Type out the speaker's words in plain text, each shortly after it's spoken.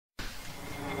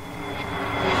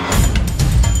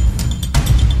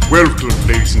Welcome,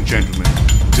 ladies and gentlemen,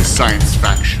 to Science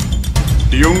Faction,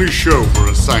 the only show where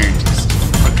a scientist,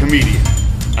 a comedian,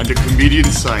 and a comedian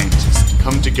scientist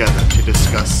come together to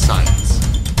discuss science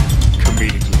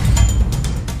comedically.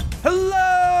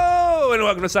 Hello, and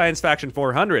welcome to Science Faction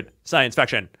 400. Science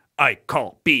Faction, I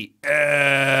call BS.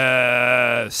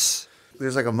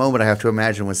 There's like a moment I have to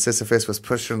imagine when Sisyphus was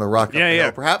pushing the rock up the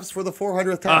hill, perhaps for the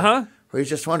 400th time. Where he's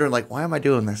just wondering, like, why am I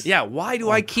doing this? Yeah, why do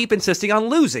I keep insisting on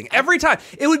losing every time?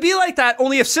 It would be like that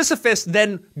only if Sisyphus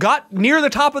then got near the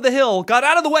top of the hill, got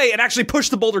out of the way, and actually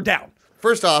pushed the boulder down.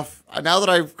 First off, now that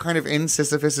I've kind of in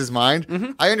Sisyphus's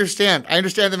mind, I understand. I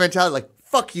understand the mentality, like,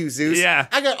 fuck you, Zeus. Yeah.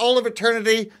 I got all of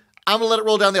eternity. I'm going to let it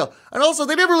roll down the hill. And also,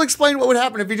 they never really explained what would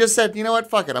happen if you just said, you know what,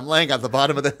 fuck it, I'm laying at the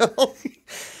bottom of the hill.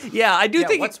 Yeah, I do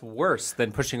think... What's worse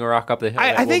than pushing a rock up the hill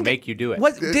that will make you do it?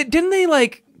 Didn't they,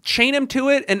 like, chain him to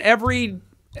it and every...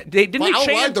 They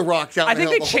chain the rock down I think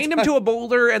they chained him to a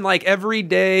boulder, and like every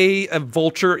day a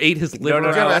vulture ate his liver.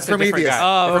 No, that's Prometheus.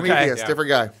 Oh, okay. Prometheus, different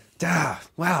guy.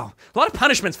 Wow, a lot of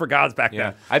punishments for gods back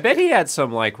then. I bet he had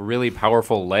some like really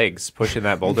powerful legs pushing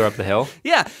that boulder up the hill.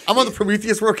 Yeah, I'm on the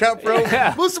Prometheus workout, bro.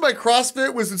 Yeah. Most of my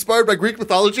CrossFit was inspired by Greek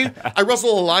mythology. I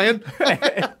wrestle a lion.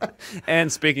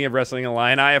 And speaking of wrestling a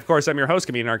lion, I, of course, I'm your host,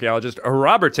 comedian archaeologist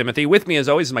Robert Timothy. With me, as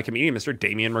always, is my comedian, Mr.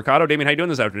 Damien Mercado. Damien, how you doing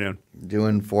this afternoon?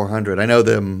 Doing 400. I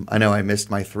know I missed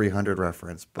my 300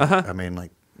 reference, but I mean, like,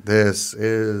 this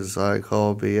is I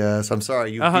call BS. I'm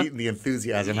sorry, you've beaten the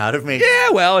enthusiasm out of me.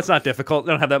 Yeah, well, it's not difficult. I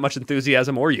don't have that much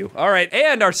enthusiasm, or you. All right,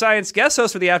 and our science guest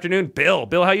host for the afternoon, Bill.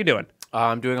 Bill, how you doing?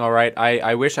 I'm doing all right.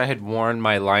 I wish I had worn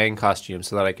my lion costume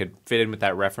so that I could fit in with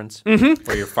that reference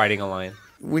where you're fighting a lion.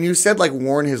 When you said, like,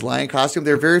 worn his lion costume,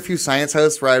 there are very few science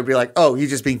hosts where I would be like, oh,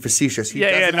 he's just being facetious. He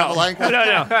doesn't have a lion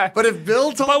costume. No. But if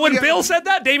Bill told But when me... Bill said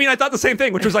that, Damien, I thought the same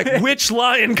thing, which was like, which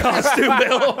lion costume,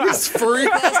 Bill? His furry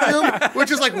costume, which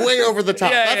is, like, way over the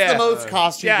top. That's the most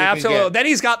costume you can absolutely. get. Then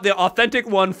he's got the authentic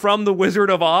one from The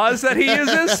Wizard of Oz that he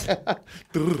uses.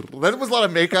 That was a lot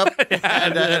of makeup,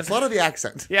 and it's a lot of the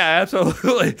accent. Yeah,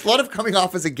 absolutely. It's a lot of coming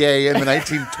off as a gay in the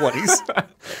 1920s.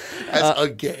 As a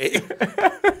gay.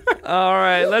 All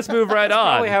right, let's move right on.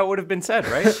 Probably how it would have been said,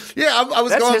 right? Yeah, I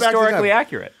was That's going back to historically that.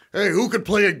 accurate. Hey, who could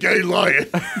play a gay lion?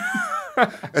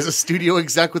 As a studio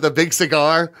exec with a big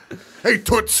cigar. Hey,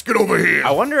 Toots, get over here.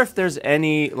 I wonder if there's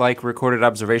any like recorded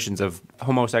observations of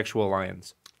homosexual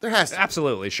lions. There has to.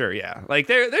 Absolutely, sure, yeah. Like,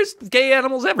 there's gay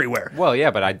animals everywhere. Well,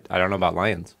 yeah, but I don't know about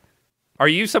lions. Are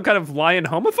you some kind of lion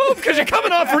homophobe? Because you're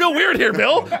coming off real weird here,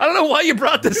 Bill. I don't know why you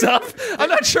brought this up. I'm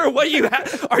not sure what you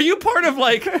have. Are you part of,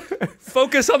 like,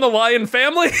 Focus on the Lion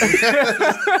family?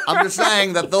 I'm just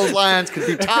saying that those lions could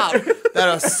be taught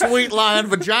that a sweet lion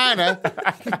vagina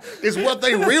is what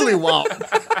they really want.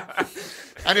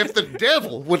 And if the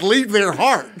devil would lead their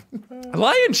heart.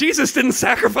 Lion Jesus didn't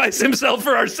sacrifice himself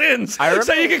for our sins.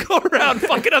 So you can go around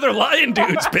fucking other lion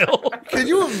dudes, Bill. Can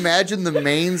you imagine the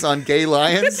manes on gay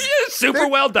lions? Super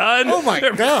well done. Oh my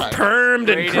God.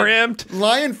 Permed and crimped.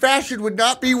 Lion fashion would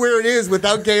not be where it is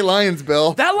without gay lions,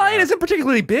 Bill. That lion isn't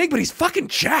particularly big, but he's fucking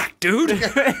jacked, dude. It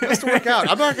has to work out.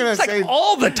 I'm not going to say. Like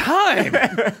all the time.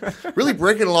 Really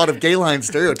breaking a lot of gay lion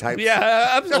stereotypes. Yeah,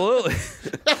 absolutely.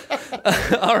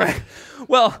 All right.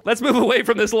 Well, let's move away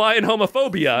from this lion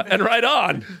homophobia and right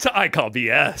on to I Call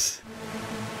BS.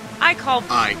 I call.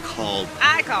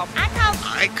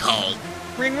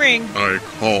 Ring, ring. I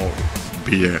call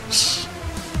BS.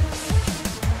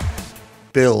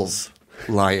 Bill's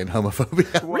lion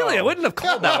homophobia. Really, I wouldn't have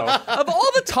called that. Of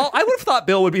all the I would have thought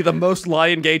Bill would be the most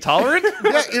lion gay tolerant.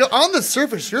 Yeah, on the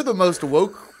surface, you're the most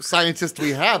woke scientist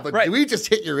we have, but we just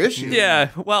hit your issue. Yeah,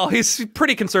 well, he's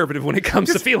pretty conservative when it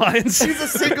comes to felines. He's a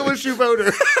single issue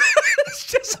voter.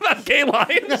 It's just about gay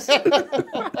lions.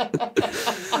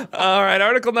 All right,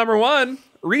 article number 1.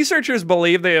 Researchers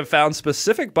believe they have found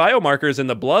specific biomarkers in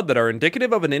the blood that are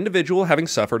indicative of an individual having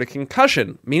suffered a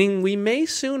concussion, meaning we may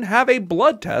soon have a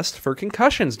blood test for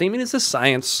concussions. Damien, is this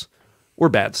science or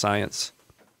bad science?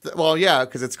 Well, yeah,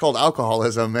 because it's called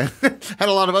alcoholism and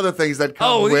a lot of other things that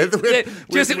come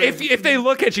if they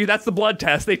look at you, that's the blood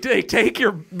test. They take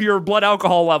your blood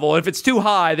alcohol level. If it's too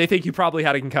high, they think you probably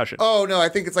had a concussion. Oh, no, I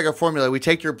think it's like a formula. We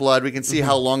take your blood. We can see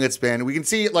how long it's been. We can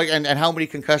see like and how many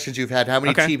concussions you've had, how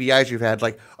many TBIs you've had.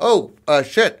 Like,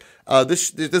 shit.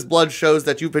 This blood shows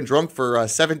that you've been drunk for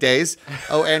 7 days.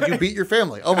 Oh, and you beat your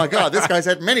family. Oh my God, this guy's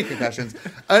had many concussions.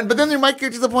 But then they might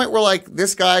get to the point where like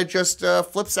this guy just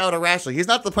flips out irrationally. He's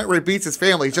not at the point where he beats his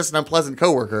family. He's just an unpleasant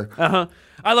coworker.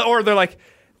 Or they're like,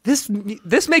 this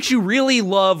makes you really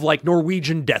love like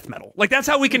Norwegian death metal. Like that's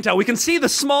how we can tell. We can see the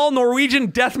small Norwegian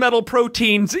death metal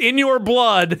proteins in your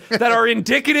blood that are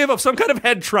indicative of some kind of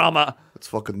head trauma. It's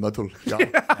fucking metal.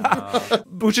 Yeah.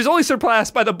 Which is only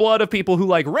surpassed by the blood of people who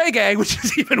like reggae, which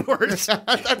is even worse.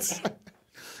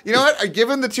 You know what?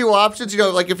 Given the two options,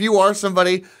 like if you are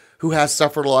somebody who has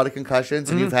suffered a lot of concussions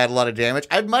and you've had a lot of damage,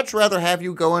 I'd much rather have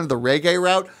you go into the reggae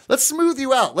route. Let's smooth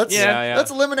you out.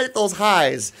 Let's eliminate those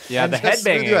highs. Yeah, the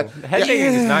headbanging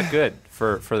is not good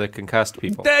for the concussed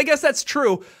people. I guess that's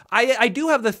true. I do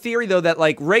have the theory, though, that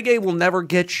like reggae will never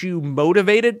get you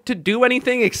motivated to do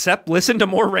anything except listen to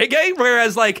more reggae,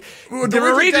 whereas like the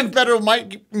Norwegian death metal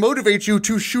might motivate you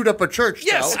to shoot up a church.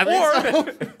 Yes,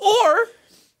 or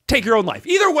take your own life.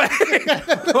 Either way.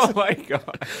 Oh my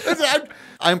God. Listen,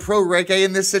 I'm pro reggae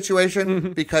in this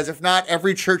situation because if not,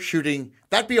 every church shooting,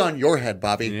 that'd be on your head,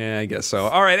 Bobby. Yeah, I guess so.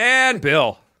 All right, and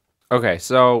Bill. Okay,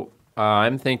 so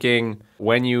I'm thinking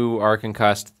when you are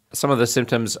concussed, some of the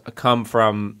symptoms come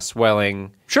from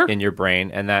swelling in your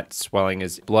brain, and that swelling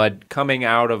is blood coming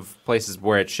out of places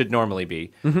where it should normally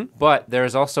be. But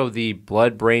there's also the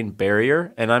blood-brain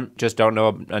barrier, and I just don't know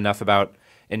enough about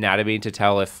anatomy to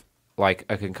tell if like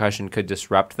a concussion could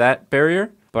disrupt that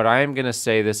barrier. But I am going to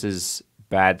say this is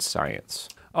bad science.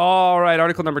 All right,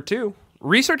 article number 2.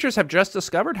 Researchers have just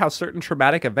discovered how certain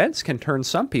traumatic events can turn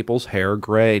some people's hair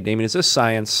gray. Damien, is this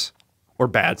science or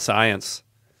bad science?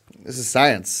 This is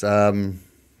science.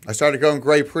 I started going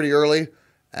gray pretty early,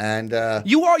 and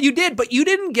you did, but you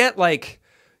didn't get like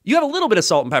you have a little bit of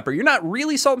salt and pepper. You're not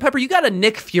really salt and pepper. You got a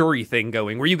Nick Fury thing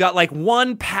going where you got like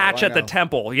one patch at the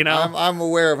temple. You know, I'm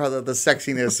aware of how the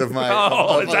sexiness of my.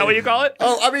 Is that what you call it?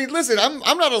 Oh, I mean, listen,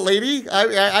 I'm not a lady.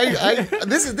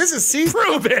 This is season.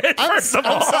 Prove it. First of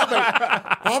all,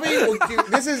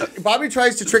 Bobby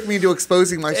tries to trick me into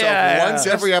exposing myself once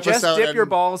every episode. Just dip your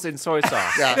balls in soy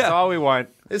sauce. That's all we want.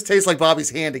 This tastes like Bobby's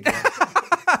hand again.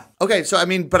 Okay, so I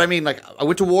mean, like I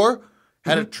went to war.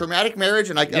 Had a traumatic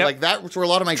marriage, and like that's where a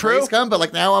lot of my grays come. But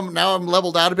like now I'm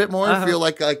leveled out a bit more. I feel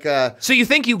like so you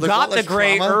think you got the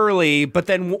gray early, but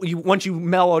then once you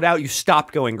mellowed out, you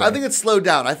stopped going gray. I think it's slowed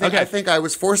down. I think I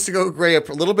was forced to go gray a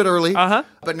little bit early.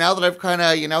 But now that I've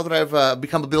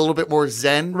become a little bit more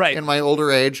zen in my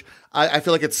older age, I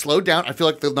feel like it's slowed down. I feel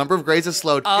like the number of grays has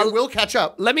slowed. It will catch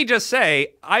up. Let me just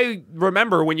say, I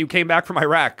remember when you came back from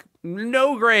Iraq.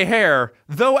 No gray hair,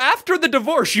 though after the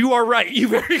divorce, you are right. You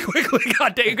very quickly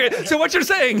got gray. So what you're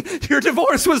saying, your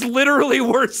divorce was literally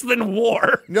worse than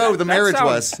war. No, the marriage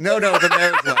was. No, the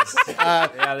marriage was.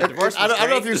 The divorce was I don't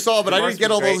know if you saw, but I didn't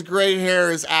get all those gray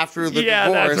hairs after the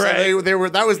divorce. That's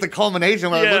right. That was the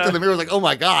culmination when I looked in the mirror. I was like, oh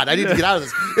my God, I need to get out of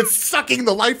this. It's sucking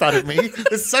the life out of me.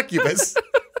 This succubus.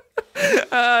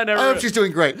 I hope she's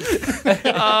doing great.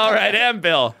 All right, and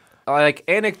Bill. Like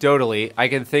anecdotally, I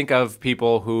can think of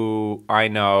people who I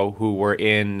know who were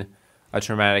in a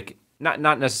traumatic, not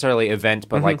necessarily event,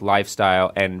 but like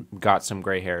lifestyle and got some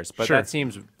gray hairs. But that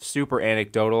seems super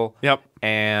anecdotal. Yep.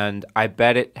 And I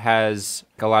bet it has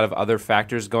a lot of other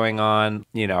factors going on.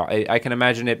 You know, I can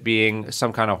imagine it being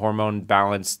some kind of hormone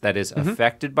balance that is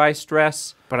affected by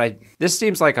stress. But this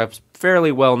seems like a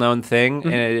fairly well-known thing,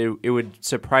 and it would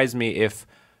surprise me if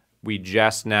we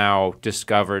just now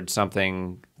discovered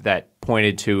something that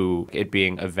pointed to it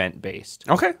being event-based.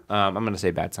 Okay. I'm going to say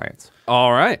bad science.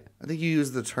 All right. I think you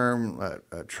used the term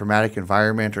traumatic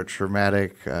environment or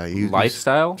traumatic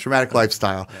lifestyle. Traumatic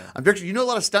lifestyle. Yeah. I'm picturing. You know a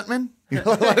lot of stuntmen. You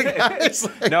know a lot of guys.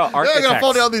 No, architects. I'm gonna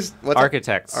fall down these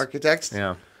architects. Architects.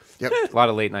 Yeah. Yep. A lot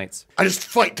of late nights. I just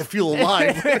fight to feel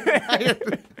alive.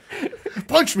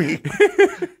 Punch me.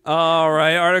 All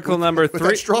right. Article number 3. With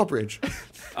that Strawbridge.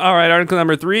 All right, article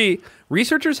number 3.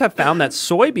 Researchers have found that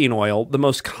soybean oil, the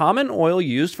most common oil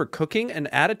used for cooking and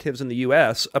additives in the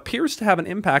U.S., appears to have an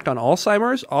impact on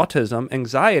Alzheimer's, autism,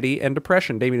 anxiety, and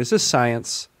depression. Damien, is this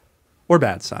science or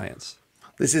bad science?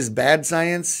 This is bad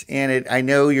science, and I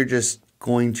know you're just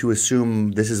going to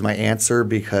assume this is my answer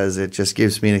because it just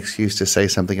gives me an excuse to say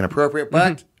something inappropriate.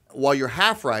 But while you're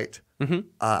half right,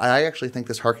 I actually think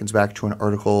this harkens back to an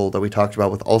article that we talked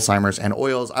about with Alzheimer's and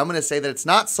oils. I'm going to say that it's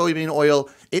not soybean oil.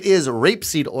 It is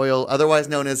rapeseed oil, otherwise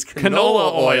known as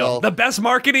canola oil. The best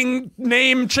marketing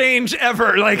name change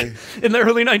ever, like in the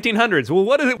early 1900s. Well,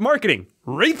 what is it marketing?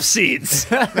 Rape seeds.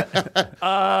 Yeah,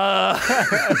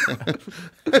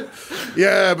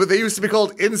 but they used to be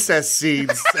called incest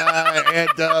seeds.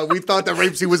 And we thought that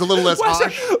rapeseed was a little less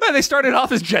harsh. Well, they started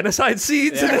off as genocide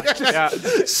seeds and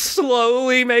just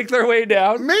slowly make their way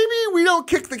down. Maybe we don't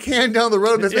kick the can down the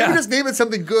road. Maybe just name it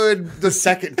something good the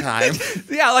second time.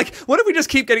 Yeah, like what if we just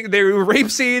keep getting they were rape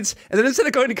seeds, and then instead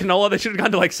of going to canola, they should have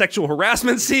gone to like sexual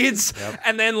harassment seeds,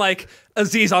 and then like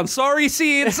Aziz Ansari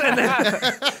seeds, and then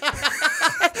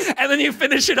And then you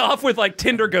finish it off with like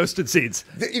Tinder ghosted seeds.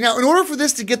 In order for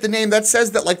this to get the name, that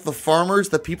says that like the farmers,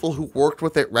 the people who worked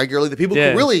with it regularly, the people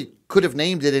who really could have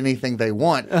named it anything they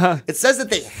want, it says that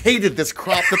they hated this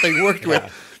crop that they worked with.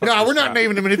 No, we're not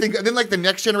naming them anything. And then like the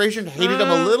next generation hated them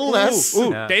a little less.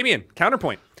 Damien,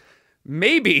 counterpoint.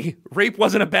 Maybe rape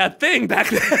wasn't a bad thing back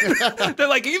then. They're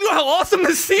like, you know how awesome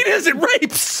this seed is? It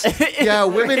rapes. Yeah,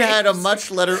 women had a much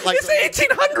letter. Like, it's the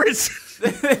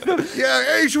 1800s. Yeah,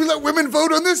 hey, should we let women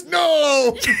vote on this?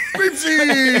 No! Rape seed!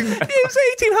 It was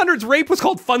 1800s. Rape was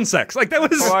called fun sex. Like, that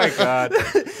was... Oh, my God.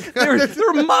 they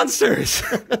were monsters.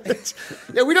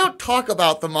 Yeah, we don't talk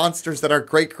about the monsters that our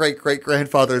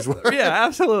great-great-great-grandfathers were. Yeah,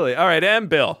 absolutely. All right, and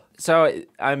Bill. So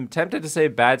I'm tempted to say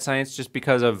bad science just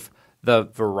because of the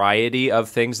variety of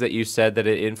things that you said that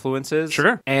it influences.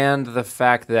 Sure. And the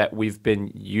fact that we've been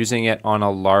using it on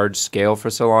a large scale for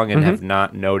so long and have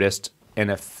not noticed an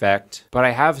effect. But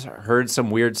I have heard some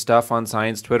weird stuff on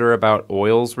science Twitter about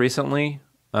oils recently.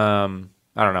 I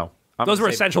don't know. Those were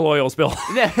essential oils, Bill.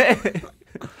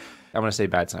 I'm going to say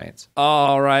bad science.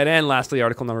 All right, and lastly,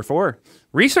 article number 4.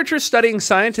 Researchers studying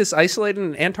scientists isolated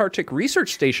in an Antarctic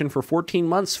research station for 14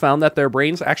 months found that their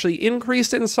brains actually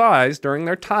increased in size during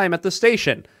their time at the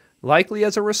station, likely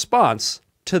as a response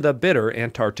to the bitter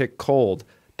Antarctic cold.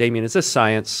 Damien, is this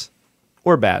science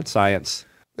or bad science?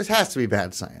 This has to be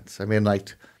bad science. I mean,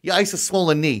 like, you ice a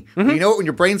swollen knee. You know it when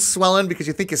your brain's swelling because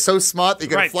you think you're so smart that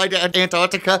you're going to fly to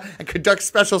Antarctica and conduct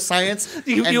special science.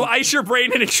 You ice your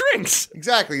brain and it shrinks.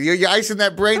 Exactly. You're icing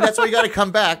that brain. That's why you got to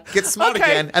come back, get smart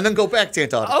again, and then go back to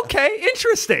Antarctica. Okay,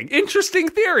 interesting. Interesting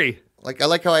theory. Like, I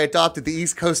like how I adopted the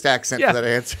East Coast accent for that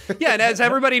answer. Yeah, and as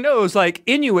everybody knows, like,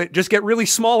 Inuit just get really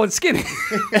small and skinny.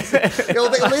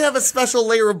 They have a special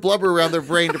layer of blubber around their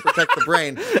brain to protect the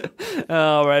brain.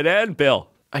 All right, and Bill.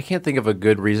 I can't think of a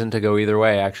good reason to go either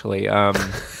way, actually.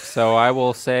 So I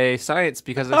will say science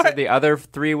because I said the other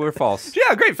 3 were false.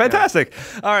 Yeah, great. Fantastic.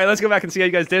 Yeah. All right, let's go back and see how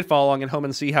you guys did. Follow along at home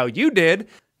and see how you did.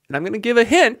 And I'm going to give a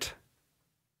hint.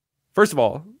 First of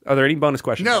all, are there any bonus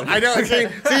questions? No, I know. Okay,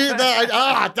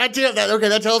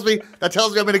 that tells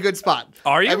me I'm in a good spot.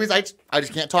 Are you? That means I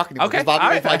just can't talk anymore. Okay.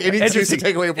 Bobby will find any excuse to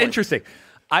take away a point. Interesting.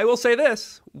 I will say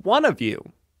this. One of you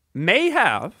may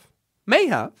have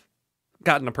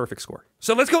gotten a perfect score.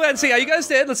 So let's go ahead and see how you guys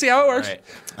did. Let's see how it works. Right.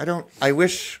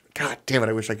 God damn it,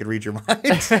 I wish I could read your mind.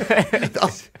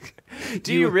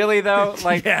 Do you really, though?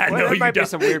 Like, yeah, no, there you might don't. Be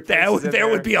some weird there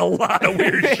would be a lot of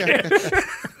weird shit.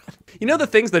 You know the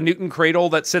things, the Newton cradle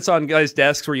that sits on guys'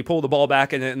 desks where you pull the ball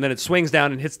back and then it swings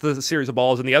down and hits the series of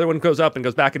balls and the other one goes up and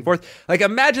goes back and forth? Like,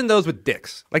 imagine those with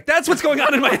dicks. Like, that's what's going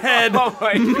on in my head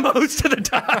most of the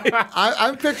time.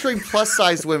 I'm picturing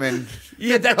plus-sized women.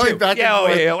 Yeah, that too.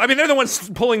 Yeah. I mean, they're the ones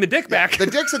pulling the dick back. The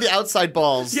dicks are the outside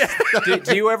balls. Yeah.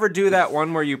 Do you ever do that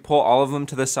one where you pull all of them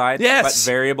to the side? Yes.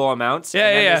 But variable amounts? Yeah,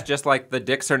 and then yeah. It's just like the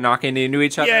dicks are knocking into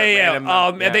each other.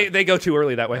 Yeah. They go too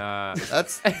early that way.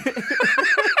 That's...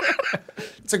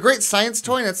 It's a great science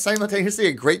toy, and it's simultaneously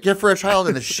a great gift for a child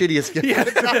and the shittiest gift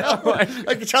for a child.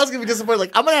 Like, a child's going to be disappointed.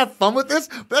 Like, I'm going to have fun with this,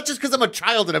 but that's just because I'm a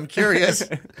child and I'm curious.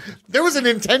 There was a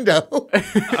Nintendo.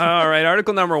 All right,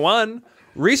 article number 1.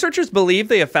 Researchers believe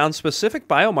they have found specific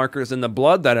biomarkers in the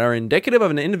blood that are indicative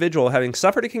of an individual having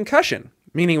suffered a concussion,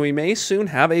 meaning we may soon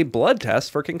have a blood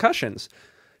test for concussions.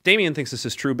 Damien thinks this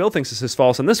is true. Bill thinks this is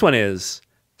false. And this one is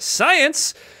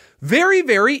science. Very,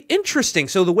 very interesting.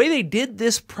 So the way they did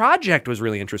this project was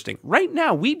really interesting. Right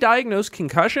now, we diagnose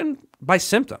concussion by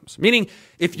symptoms, meaning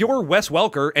if you're Wes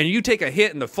Welker and you take a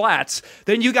hit in the flats,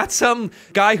 then you got some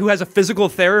guy who has a physical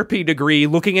therapy degree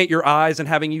looking at your eyes and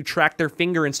having you track their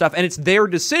finger and stuff, and it's their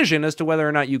decision as to whether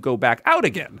or not you go back out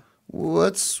again.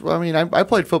 I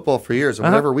played football for years. And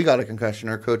whenever we got a concussion,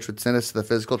 our coach would send us to the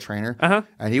physical trainer,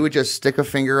 and he would just stick a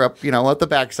finger up, up the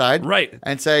backside,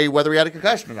 and say whether we had a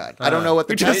concussion or not. I don't know what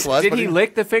the test was. Did he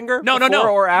lick the finger? No.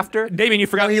 Or after? Damien, you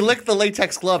forgot. No, he licked the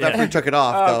latex glove after he took it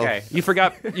off. Though. Okay. You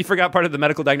forgot part of the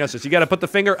medical diagnosis. You got to put the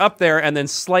finger up there and then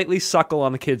slightly suckle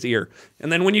on the kid's ear, and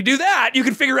then when you do that, you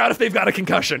can figure out if they've got a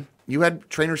concussion. You had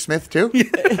Trainer Smith too.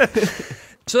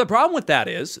 So the problem with that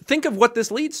is, think of what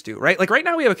this leads to, right? Like right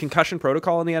now we have a concussion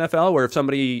protocol in the NFL where if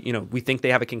somebody, we think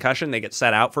they have a concussion, they get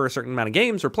set out for a certain amount of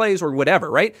games or plays or whatever,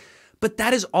 right? But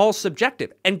that is all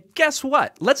subjective. And guess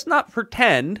what? Let's not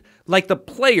pretend like the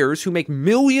players who make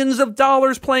millions of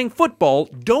dollars playing football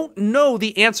don't know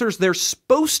the answers they're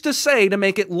supposed to say to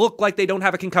make it look like they don't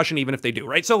have a concussion even if they do,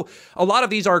 right? So a lot of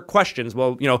these are questions.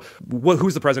 Well,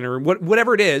 who's the president or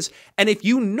whatever it is. And if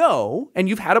you know, and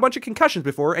you've had a bunch of concussions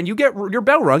before and you get your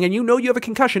bell rung and you know you have a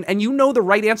concussion and you know the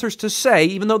right answers to say,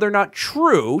 even though they're not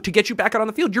true, to get you back out on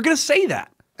the field, you're going to say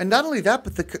that. And not only that,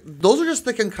 but those are just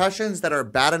the concussions that are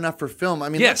bad enough for film. I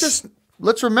mean, Yes.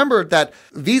 let's remember that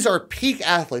these are peak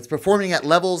athletes performing at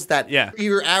levels that Yeah.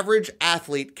 your average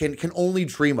athlete can only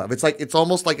dream of. It's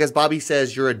almost like, as Bobby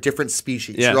says, you're a different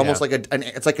species. Yeah. You're almost like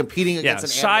it's like competing against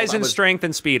an animal. Size and strength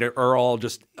and speed are all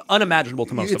just unimaginable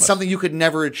to most of us. It's something you could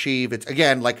never achieve. It's,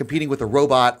 again, like competing with a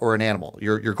robot or an animal.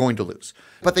 You're going to lose.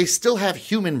 But they still have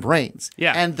human brains.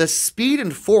 Yeah. And the speed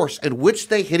and force at which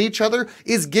they hit each other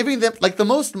is giving them, like, the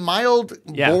most mild,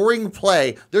 boring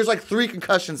play. There's like 3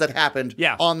 concussions that happened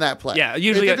on that play. Yeah,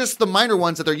 usually they're just the minor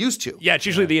ones that they're used to. Yeah, it's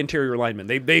usually the interior lineman.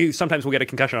 They sometimes will get a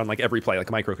concussion on like every play,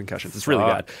 like micro concussions. It's really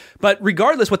bad. But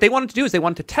regardless, what they wanted to do is they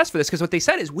wanted to test for this, because what they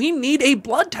said is we need a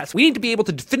blood test. We need to be able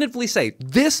to definitively say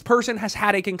this person has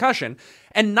had a concussion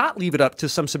and not leave it up to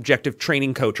some subjective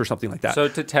training coach or something like that. So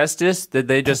to test this, did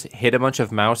they just hit a bunch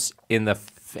of mouse in the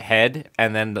head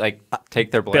and then like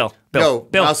take their blood? No,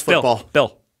 mouse football.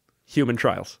 Bill. Human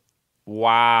trials.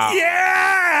 Wow.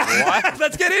 Yeah! What?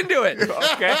 Let's get into it.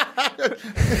 Okay.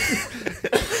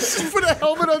 Put a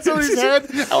helmet on somebody's head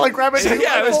and like grab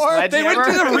it. They went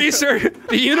to the research.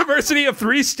 The University of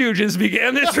Three Stooges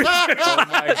began this research. Oh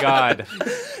my God.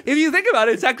 If you think about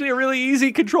it, it's actually a really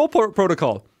easy control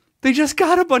protocol. They just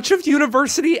got a bunch of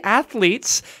university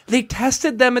athletes. They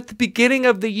tested them at the beginning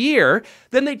of the year.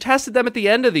 Then they tested them at the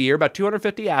end of the year, about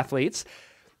 250 athletes.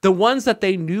 The ones that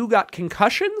they knew got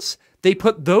concussions, they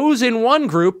put those in one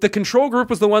group. The control group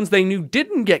was the ones they knew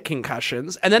didn't get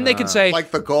concussions. And then they could say... Like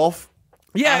the golf?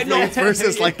 Yeah, no.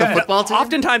 Versus like the football team?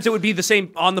 Oftentimes it would be the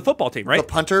same on the football team, right? The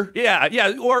punter?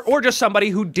 Yeah, or just somebody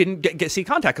who didn't get see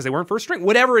contact because they weren't first string.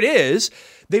 Whatever it is,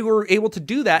 they were able to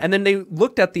do that, and then they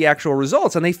looked at the actual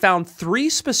results, and they found 3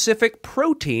 specific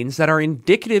proteins that are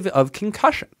indicative of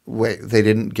concussion. Wait, they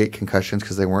didn't get concussions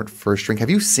because they weren't first string. Have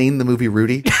you seen the movie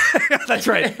Rudy? That's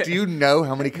right. Do you know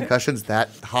how many concussions that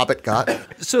hobbit got?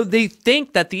 So they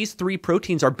think that these 3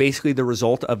 proteins are basically the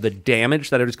result of the damage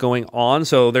that is going on.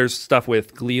 So there's stuff with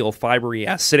glial fibery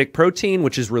acidic protein,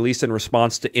 which is released in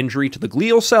response to injury to the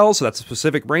glial cells. So that's a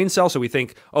specific brain cell. So we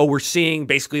think, oh, we're seeing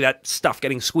basically that stuff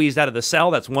getting squeezed out of the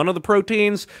cell. That's one of the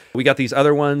proteins. We got these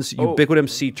other ones, ubiquitin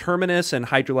C terminus and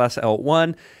hydrolase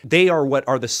L1. They are what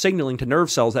are the signaling to nerve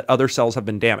cells that other cells have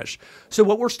been damaged. So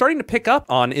what we're starting to pick up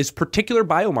on is particular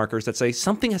biomarkers that say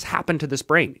something has happened to this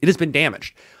brain. It has been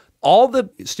damaged. All the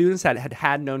students that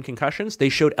had known concussions, they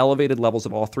showed elevated levels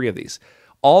of all 3 of these.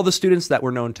 All the students that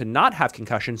were known to not have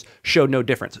concussions showed no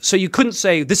difference. So you couldn't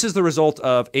say this is the result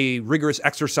of a rigorous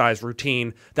exercise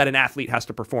routine that an athlete has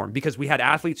to perform, because we had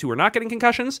athletes who were not getting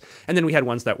concussions, and then we had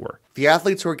ones that were. The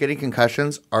athletes who are getting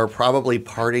concussions are probably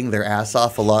partying their ass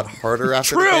off a lot harder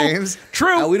after the games.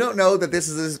 True. We don't know that this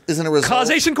isn't a result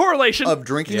causation correlation of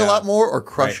drinking a lot more or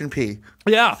crush and pee.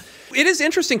 Yeah. It is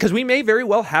interesting because we may very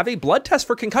well have a blood test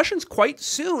for concussions quite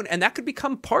soon, and that could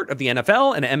become part of the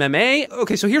NFL and MMA.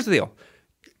 Okay, so here's the deal.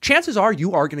 Chances are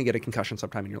you are going to get a concussion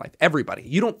sometime in your life. Everybody.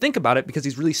 You don't think about it because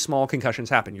these really small concussions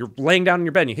happen. You're laying down in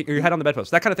your bed and you hit your head on the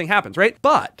bedpost. That kind of thing happens, right?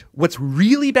 But what's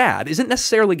really bad isn't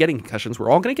necessarily getting concussions.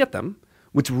 We're all going to get them.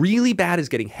 What's really bad is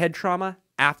getting head trauma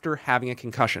after having a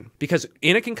concussion. Because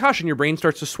in a concussion, your brain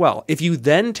starts to swell. If you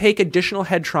then take additional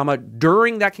head trauma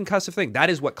during that concussive thing,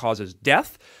 that is what causes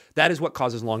death. That is what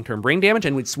causes long-term brain damage,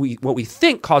 and what we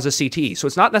think causes CTE. So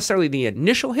it's not necessarily the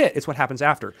initial hit, it's what happens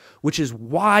after, which is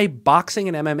why boxing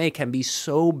and MMA can be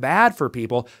so bad for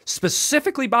people,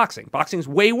 specifically boxing. Boxing is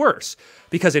way worse,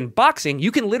 because in boxing,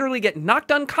 you can literally get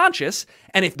knocked unconscious,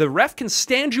 and if the ref can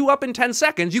stand you up in 10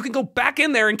 seconds, you can go back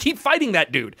in there and keep fighting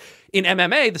that dude. In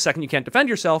MMA, the second you can't defend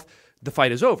yourself, the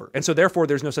fight is over. And so therefore,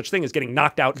 there's no such thing as getting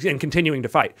knocked out and continuing to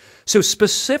fight. So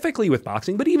specifically with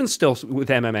boxing, but even still with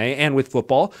MMA and with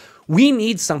football, we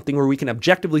need something where we can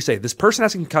objectively say, this person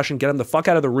has a concussion, get them the fuck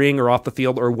out of the ring or off the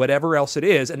field or whatever else it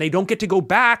is, and they don't get to go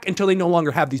back until they no longer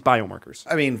have these biomarkers.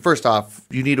 I mean, first off,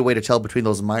 you need a way to tell between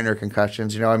those minor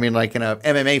concussions. You know, I mean, like in a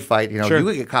MMA fight, you know, you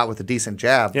could get caught with a decent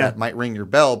jab that might ring your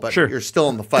bell, but you're still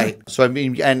in the fight. So I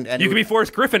mean, and you could be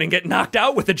Forrest Griffin and get knocked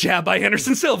out with a jab by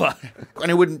Anderson Silva. And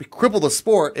it wouldn't cripple the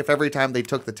sport if every time they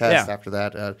took the test after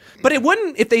that. But it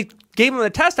wouldn't if they gave them a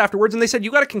test afterwards and they said,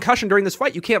 you got a concussion during this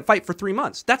fight, you can't fight for 3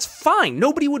 months. That's fine.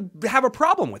 Nobody would have a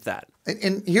problem with that.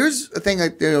 And here's the thing,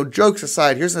 jokes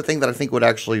aside, here's the thing that I think would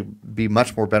actually be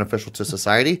much more beneficial to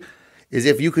society is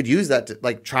if you could use that,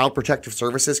 like Child Protective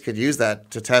Services could use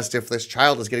that to test if this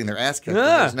child is getting their ass kicked and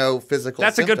there's no physical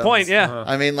symptoms. That's a good point, yeah.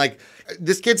 I mean, like,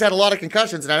 this kid's had a lot of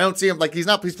concussions and I don't see him, like, he's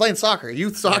playing soccer,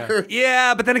 youth soccer.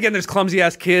 Yeah, but then again, there's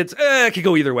clumsy-ass kids. It could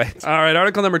go either way. All right,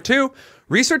 article number 2.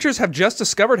 Researchers have just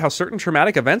discovered how certain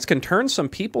traumatic events can turn some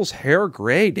people's hair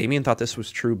gray. Damien thought this was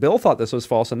true. Bill thought this was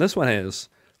false, and this one is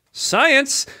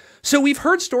science. So we've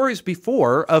heard stories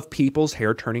before of people's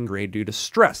hair turning gray due to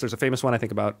stress. There's a famous one, I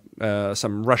think, about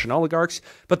some Russian oligarchs.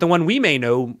 But the one we may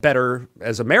know better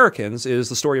as Americans is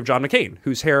the story of John McCain,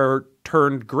 whose hair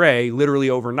turned gray literally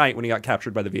overnight when he got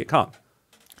captured by the Viet Cong.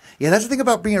 Yeah, that's the thing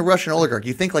about being a Russian oligarch.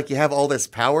 You think like you have all this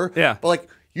power. Yeah. But like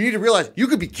you need to realize you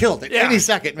could be killed at any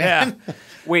second, man. Yeah.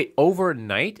 Wait,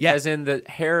 overnight? Yeah. As in the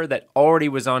hair that already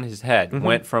was on his head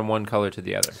went from one color to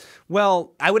the other?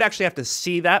 Well, I would actually have to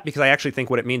see that because I actually think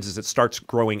what it means is it starts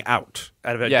growing out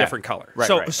of a different color. Right,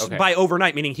 so right, okay. by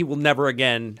overnight, meaning he will never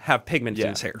again have pigment in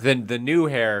his hair. Then the new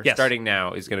hair Yes. starting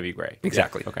now is going to be gray.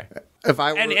 Exactly. Yeah. Okay. If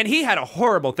I were, And he had a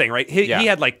horrible thing, right? He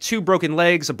had like 2 broken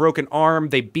legs, a broken arm.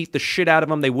 They beat the shit out of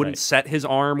him. They wouldn't set his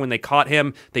arm when they caught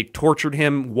him. They tortured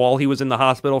him while he was in the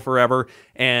hospital forever.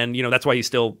 And, you know, that's why he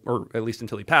still, or at least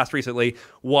until he passed recently,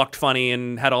 walked funny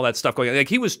and had all that stuff going on. Like,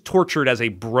 he was tortured as a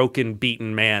broken,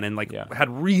 beaten man and, like, had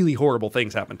really horrible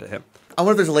things happen to him. I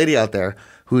wonder if there's a lady out there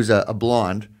who's a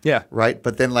blonde. Yeah. Right?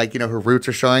 But then, like, you know, her roots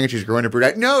are showing and she's growing a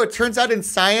brunette. No, it turns out in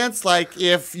science, like,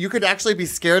 if you could actually be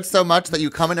scared so much that you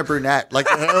come in a brunette, like,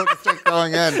 the hair would just start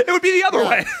growing in. It would be the other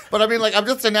way. But I mean, like, I'm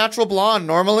just a natural blonde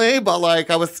normally, but, like,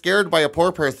 I was scared by a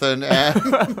poor person.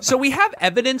 And So we have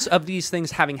evidence of these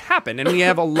things having happened, and we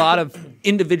have a lot of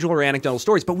individual or anecdotal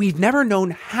stories, but we've never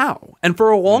known how. And for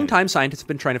a long time, scientists have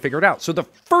been trying to figure it out. So the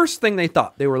first thing they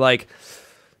thought, they were like,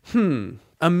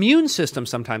 immune system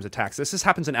sometimes attacks this. This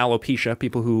happens in alopecia,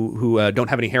 people who don't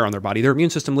have any hair on their body. Their immune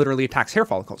system literally attacks hair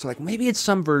follicles. So like, maybe it's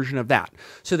some version of that.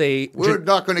 So we're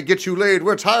not going to get you laid.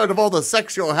 We're tired of all the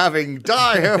sex you're having.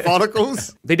 Die, hair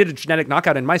follicles. They did a genetic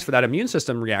knockout in mice for that immune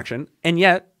system reaction, and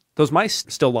yet those mice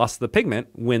still lost the pigment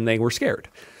when they were scared.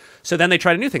 So then they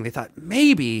tried a new thing. They thought,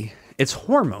 maybe it's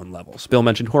hormone levels. Bill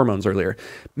mentioned hormones earlier.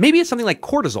 Maybe it's something like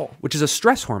cortisol, which is a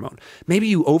stress hormone. Maybe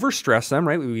you overstress them,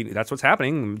 right? That's what's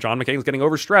happening. John McCain's getting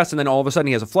overstressed, and then all of a sudden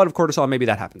he has a flood of cortisol, and maybe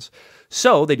that happens.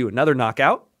 So they do another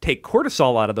knockout, take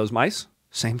cortisol out of those mice.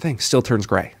 Same thing, still turns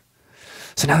gray.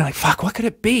 So now they're like, fuck, what could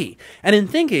it be? And in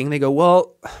thinking, they go,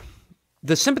 well,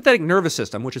 the sympathetic nervous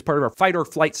system, which is part of our fight or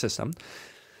flight system,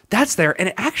 that's there,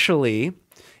 and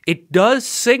it does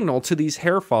signal to these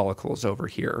hair follicles over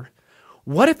here.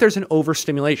 What if there's an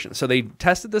overstimulation? So they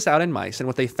tested this out in mice, and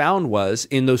what they found was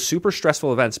in those super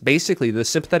stressful events, basically the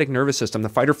sympathetic nervous system, the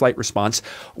fight or flight response,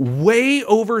 way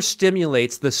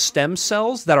overstimulates the stem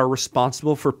cells that are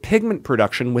responsible for pigment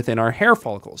production within our hair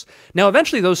follicles. Now,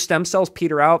 eventually those stem cells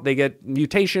peter out, they get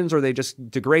mutations or they just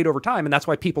degrade over time, and that's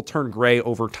why people turn gray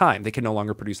over time. They can no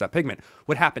longer produce that pigment.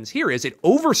 What happens here is it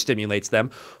overstimulates them,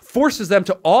 forces them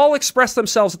to all express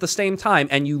themselves at the same time,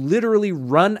 and you literally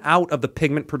run out of the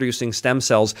pigment-producing stem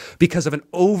cells because of an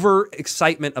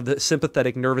over-excitement of the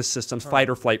sympathetic nervous system's fight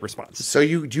or flight response. So do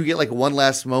you get like one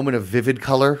last moment of vivid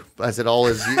color as it all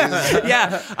is used?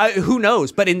 Yeah, who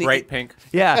knows? But in the Bright pink.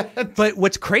 Yeah, but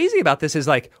what's crazy about this is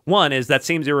like, one is that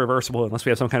seems irreversible unless we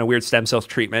have some kind of weird stem cell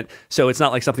treatment. So it's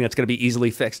not like something that's going to be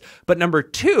easily fixed. But number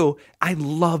two, I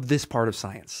love this part of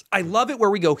science. I love it where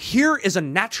we go, here is a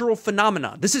natural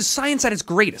phenomenon. This is science at its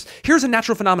greatest. Here's a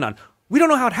natural phenomenon. We don't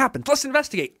know how it happened. Let's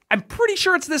investigate. I'm pretty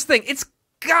sure it's this thing. It's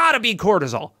gotta be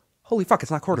cortisol. Holy fuck,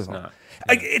 it's not cortisol. It's not.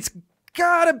 It's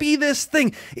gotta be this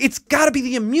thing. It's gotta be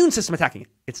the immune system attacking it.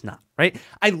 It's not, right?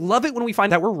 I love it when we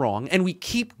find out we're wrong and we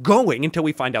keep going until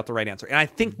we find out the right answer. And I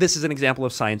think this is an example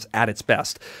of science at its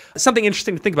best. Something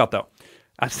interesting to think about, though.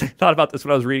 I thought about this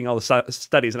when I was reading all the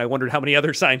studies, and I wondered how many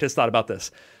other scientists thought about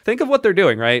this. Think of what they're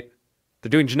doing, right? They're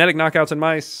doing genetic knockouts in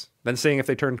mice, then seeing if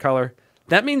they turn color.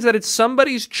 That means that it's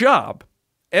somebody's job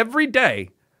every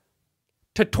day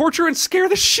to torture and scare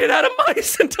the shit out of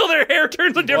mice until their hair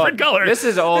turns a different color. This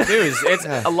is old news. It's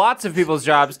lots of people's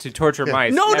jobs to torture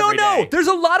mice. No. Day. There's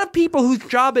a lot of people whose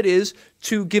job it is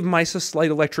to give mice a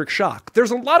slight electric shock.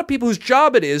 There's a lot of people whose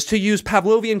job it is to use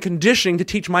Pavlovian conditioning to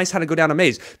teach mice how to go down a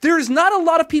maze. There's not a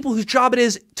lot of people whose job it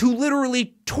is to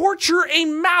literally torture a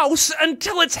mouse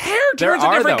until its hair turns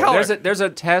a different color. There's a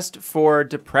test for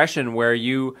depression where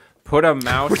you put a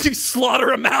mouse. Would you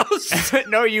slaughter a mouse?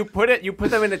 No, you put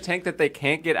them in a tank that they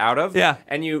can't get out of. Yeah.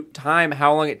 And you time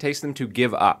how long it takes them to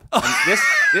give up. And this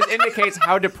indicates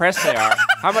how depressed they are,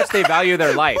 how much they value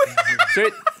their life. So,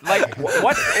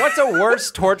 what's a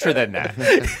worse torture than that?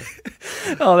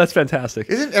 Oh, that's fantastic.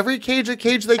 Isn't every cage a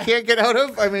cage they can't get out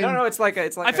of? I mean, No, it's like I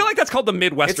feel like that's called the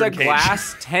Midwestern it's a cage.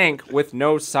 glass tank with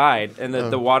no side, and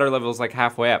the water level is like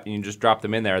halfway up, and you just drop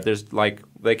them in there. There's like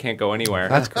they can't go anywhere.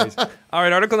 That's crazy. All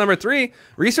right, article number 3.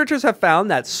 Researchers have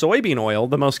found that soybean oil,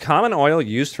 the most common oil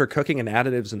used for cooking and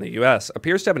additives in the U.S.,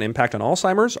 appears to have an impact on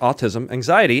Alzheimer's, autism,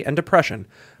 anxiety, and depression.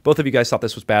 Both of you guys thought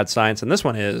this was bad science, and this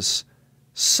one is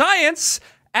science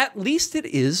At least it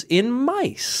is in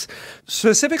mice.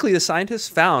 Specifically, the scientists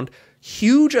found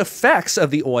huge effects of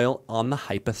the oil on the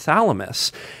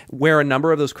hypothalamus, where a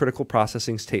number of those critical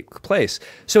processings take place.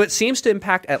 So it seems to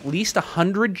impact at least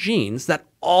 100 genes that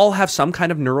all have some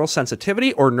kind of neural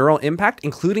sensitivity or neural impact,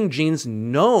 including genes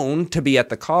known to be at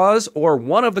the cause or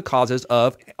one of the causes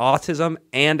of autism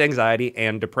and anxiety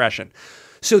and depression.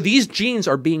 So these genes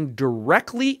are being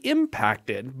directly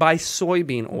impacted by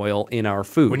soybean oil in our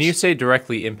foods. When you say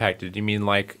directly impacted, you mean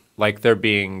like they're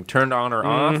being turned on or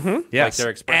off? Yes. Like their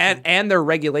expression? And their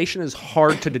regulation is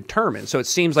hard to determine. So it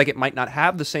seems like it might not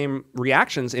have the same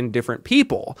reactions in different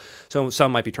people. So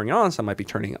some might be turning on, some might be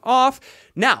turning off.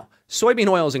 Now, soybean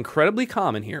oil is incredibly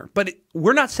common here, but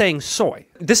we're not saying soy.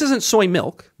 This isn't soy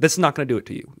milk. That's not going to do it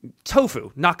to you.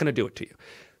 Tofu, not going to do it to you.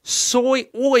 Soy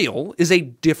oil is a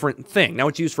different thing. Now,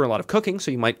 it's used for a lot of cooking, so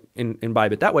you might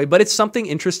imbibe it that way, but it's something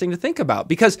interesting to think about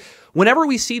because whenever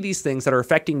we see these things that are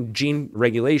affecting gene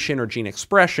regulation or gene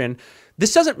expression,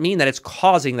 this doesn't mean that it's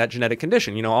causing that genetic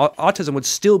condition. You know, autism would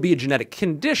still be a genetic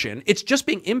condition. It's just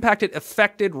being impacted,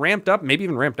 affected, ramped up, maybe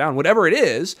even ramped down, whatever it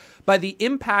is, by the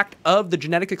impact of the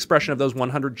genetic expression of those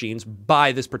 100 genes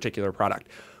by this particular product.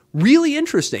 Really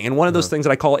interesting, and one of those things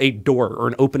that I call a door or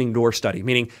an opening door study,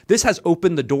 meaning this has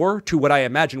opened the door to what I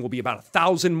imagine will be about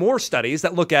 1,000 more studies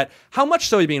that look at how much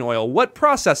soybean oil, what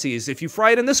processes, if you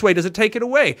fry it in this way, does it take it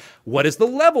away? What is the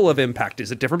level of impact?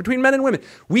 Is it different between men and women?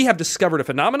 We have discovered a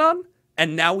phenomenon,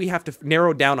 and now we have to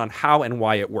narrow down on how and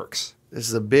why it works. This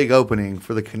is a big opening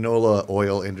for the canola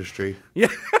oil industry. Yeah.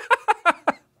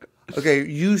 Okay,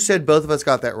 you said both of us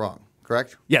got that wrong,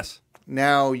 correct? Yes.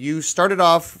 Now, you started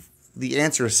off the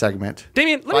answer segment.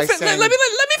 Damien, let me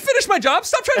finish my job.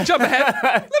 Stop trying to jump ahead.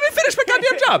 Let me finish my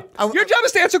goddamn job. Your job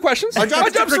is to answer questions. My job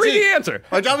is to read the answer.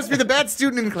 My job is to be the bad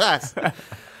student in class.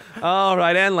 All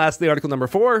right, and lastly, article number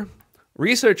 4.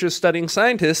 Researchers studying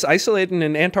scientists isolated in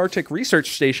an Antarctic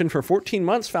research station for 14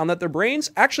 months found that their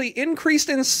brains actually increased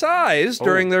in size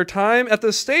during their time at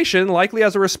the station, likely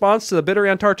as a response to the bitter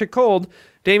Antarctic cold.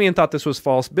 Damien thought this was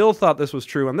false. Bill thought this was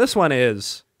true, and this one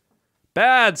is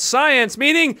bad science,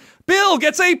 meaning Bill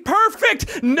gets a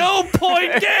perfect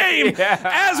no-point game,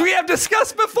 as we have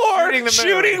discussed before,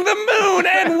 shooting the moon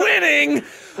and winning.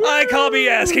 I call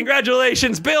BS.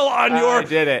 Congratulations, Bill, on your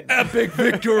epic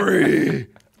victory.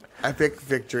 Epic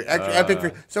victory. Epic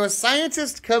victory. So a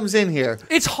scientist comes in here.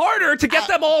 It's harder to get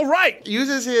them all right.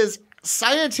 Uses his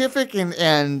scientific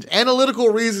and analytical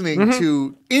reasoning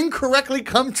to incorrectly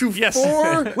come to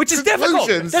four which is difficult.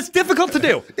 That's difficult to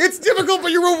do. It's difficult,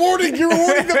 but you're rewarding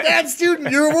the bad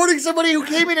student. You're rewarding somebody who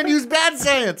came in and used bad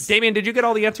science. Damien, did you get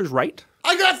all the answers right?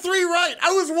 I got 3 right.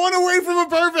 I was 1 away from a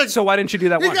perfect. So why didn't you do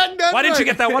that one? Got none why didn't right. you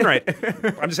get that one right?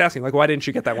 I'm just asking, why didn't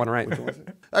you get that one right?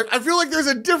 I feel like there's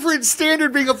a different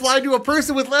standard being applied to a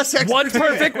person with less expertise. One's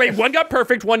perfect. Wait, one got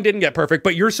perfect, one didn't get perfect,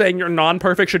 but you're saying your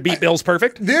non-perfect should beat Bill's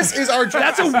perfect? This is our job.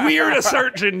 That's a weird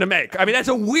assertion to make. I mean, that's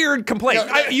a weird complaint.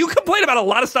 You complain about a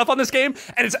lot of stuff on this game,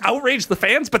 and it's outraged the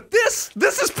fans, but this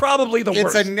is probably the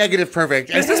worst. It's a negative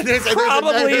perfect. This is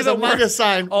probably the worst. Minus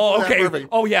sign. Oh, okay.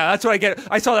 Oh, yeah, that's what I get.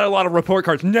 I saw that in a lot of report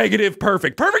cards. Negative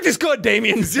perfect. Perfect is good,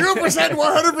 Damien. 0%,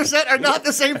 100% are not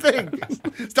the same thing.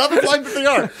 Stop implying that they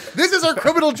are. This is our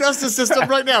criminal justice system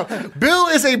right now. Bill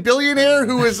is a billionaire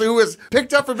who is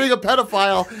picked up for being a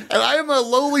pedophile, and I am a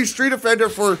lowly street offender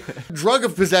for drug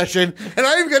of possession, and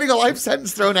I am getting a life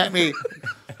sentence thrown at me.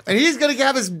 And he's going to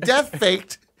have his death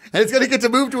faked. And it's going to get to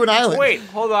move to an island. Wait,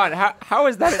 hold on. How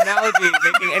is that analogy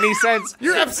making any sense?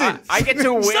 You're absent. I get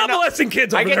to win. Stop molesting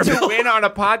kids over I get there, to Bill. win on a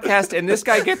podcast, and this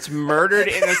guy gets murdered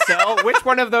in a cell. Which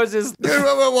one of those is?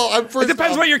 Well, It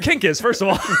depends what your kink is, first of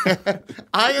all.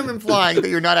 I am implying that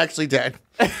you're not actually dead.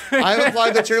 I'm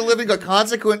implying that you're living a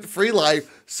consequent free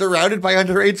life surrounded by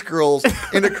underage girls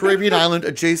in a Caribbean island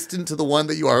adjacent to the one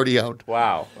that you already owned.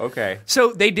 Wow. Okay.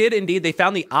 So they did indeed. They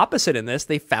found the opposite in this.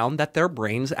 They found that their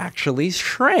brains actually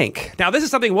shrank. Now, this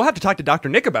is something we'll have to talk to Dr.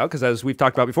 Nick about because, as we've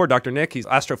talked about before, Dr. Nick, he's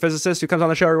an astrophysicist who comes on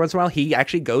the show every once in a while. He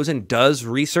actually goes and does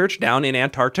research down in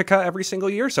Antarctica every single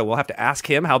year. So we'll have to ask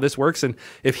him how this works and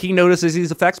if he notices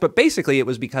these effects. But basically, it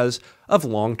was because of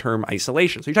long-term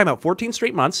isolation. So you're talking about 14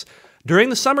 straight months.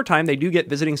 During the summertime, they do get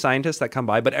visiting scientists that come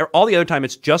by, but all the other time,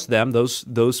 it's just them,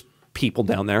 those people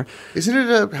down there. Isn't it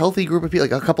a healthy group of people,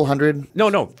 like a couple hundred?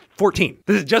 No, 14.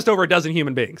 This is just over a dozen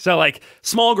human beings. So,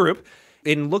 small group.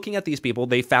 In looking at these people,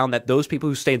 they found that those people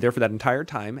who stayed there for that entire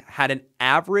time had an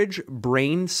average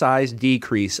brain size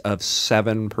decrease of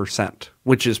 7%,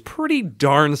 which is pretty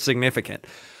darn significant.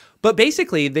 But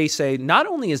basically, they say not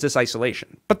only is this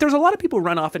isolation, but there's a lot of people who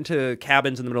run off into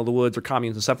cabins in the middle of the woods or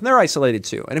communes and stuff, and they're isolated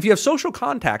too. And if you have social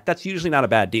contact, that's usually not a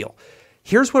bad deal.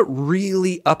 Here's what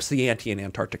really ups the ante in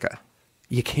Antarctica.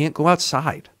 You can't go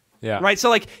outside. Yeah. Right? So,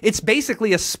 like, it's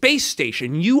basically a space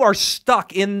station. You are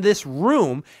stuck in this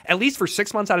room, at least for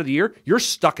 6 months out of the year, you're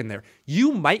stuck in there.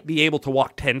 You might be able to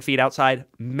walk 10 feet outside,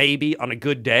 maybe on a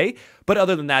good day. But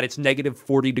other than that, it's negative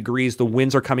 40 degrees. The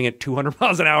winds are coming at 200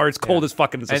 miles an hour. It's cold as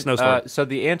fuck, and it's a snowstorm. So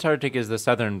the Antarctic is the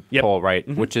southern pole, right?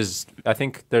 Which is, I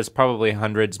think there's probably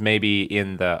hundreds maybe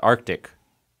in the Arctic.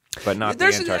 But not the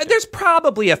Antarctic. There's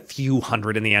probably a few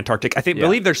hundred in the Antarctic. I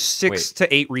believe there's 6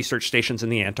 to 8 research stations in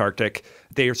the Antarctic.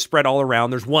 They are spread all around.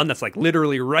 There's one that's like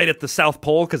literally right at the South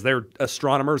Pole because they're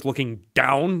astronomers looking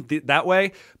down that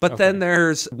way. But then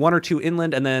there's 1 or 2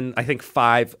 inland, and then I think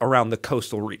 5 around the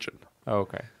coastal region. Oh,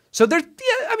 okay. So there's,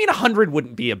 100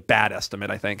 wouldn't be a bad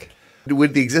estimate, I think.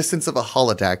 Would the existence of a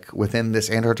holodeck within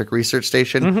this Antarctic research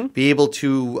station be able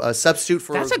to substitute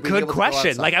for? That's a good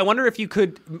question. Like, I wonder if you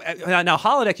could. Now,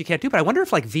 holodeck you can't do, but I wonder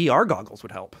if like VR goggles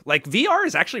would help. Like, VR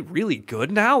is actually really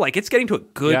good now. Like, it's getting to a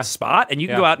good spot, and you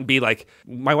can go out and be like,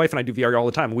 my wife and I do VR all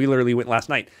the time. We literally went last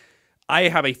night. I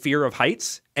have a fear of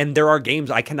heights, and there are games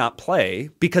I cannot play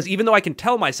because even though I can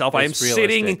tell myself I am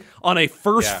sitting on a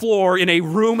first floor in a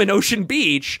room in Ocean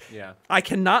Beach, I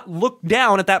cannot look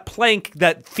down at that plank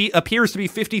that appears to be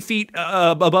 50 feet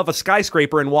above a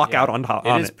skyscraper and walk out on top.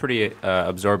 It is pretty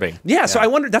absorbing. Yeah, so I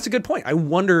wonder, that's a good point. I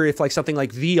wonder if like something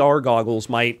like VR goggles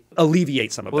might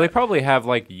alleviate some of that. Well, they probably have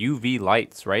like UV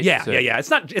lights, right? Yeah. It's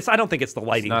not, I don't think it's the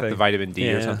lighting not thing. the vitamin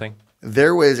D or something.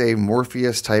 There was a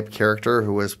Morpheus-type character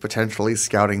who was potentially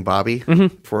scouting Bobby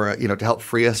for, to help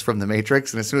free us from the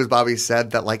Matrix. And as soon as Bobby said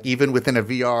that, like, even within a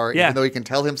VR, even though he can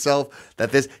tell himself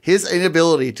that his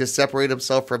inability to separate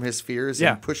himself from his fears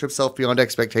and push himself beyond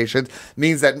expectations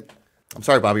means that, I'm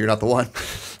sorry, Bobby, you're not the one.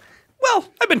 Well,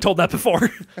 I've been told that before.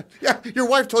 Yeah, your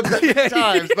wife told you that many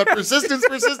times, but persistence.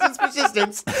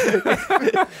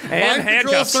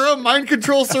 And mind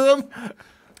control serum.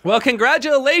 Well,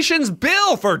 congratulations,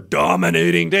 Bill, for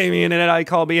dominating Damien and I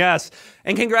Call BS.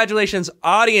 And congratulations,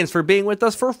 audience, for being with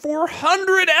us for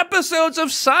 400 episodes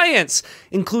of science,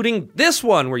 including this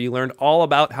one where you learned all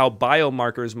about how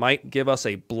biomarkers might give us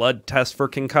a blood test for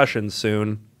concussions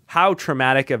soon, how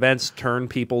traumatic events turn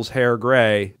people's hair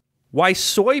gray, why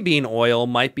soybean oil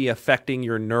might be affecting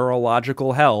your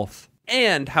neurological health,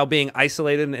 and how being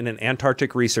isolated in an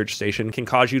Antarctic research station can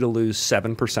cause you to lose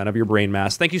 7% of your brain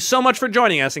mass. Thank you so much for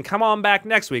joining us, and come on back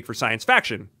next week for Science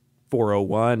Faction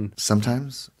 401.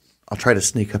 Sometimes I'll try to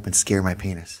sneak up and scare my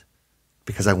penis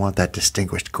because I want that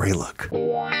distinguished gray look.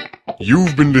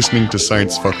 You've been listening to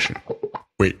Science Faction.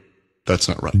 Wait, that's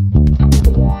not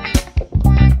right.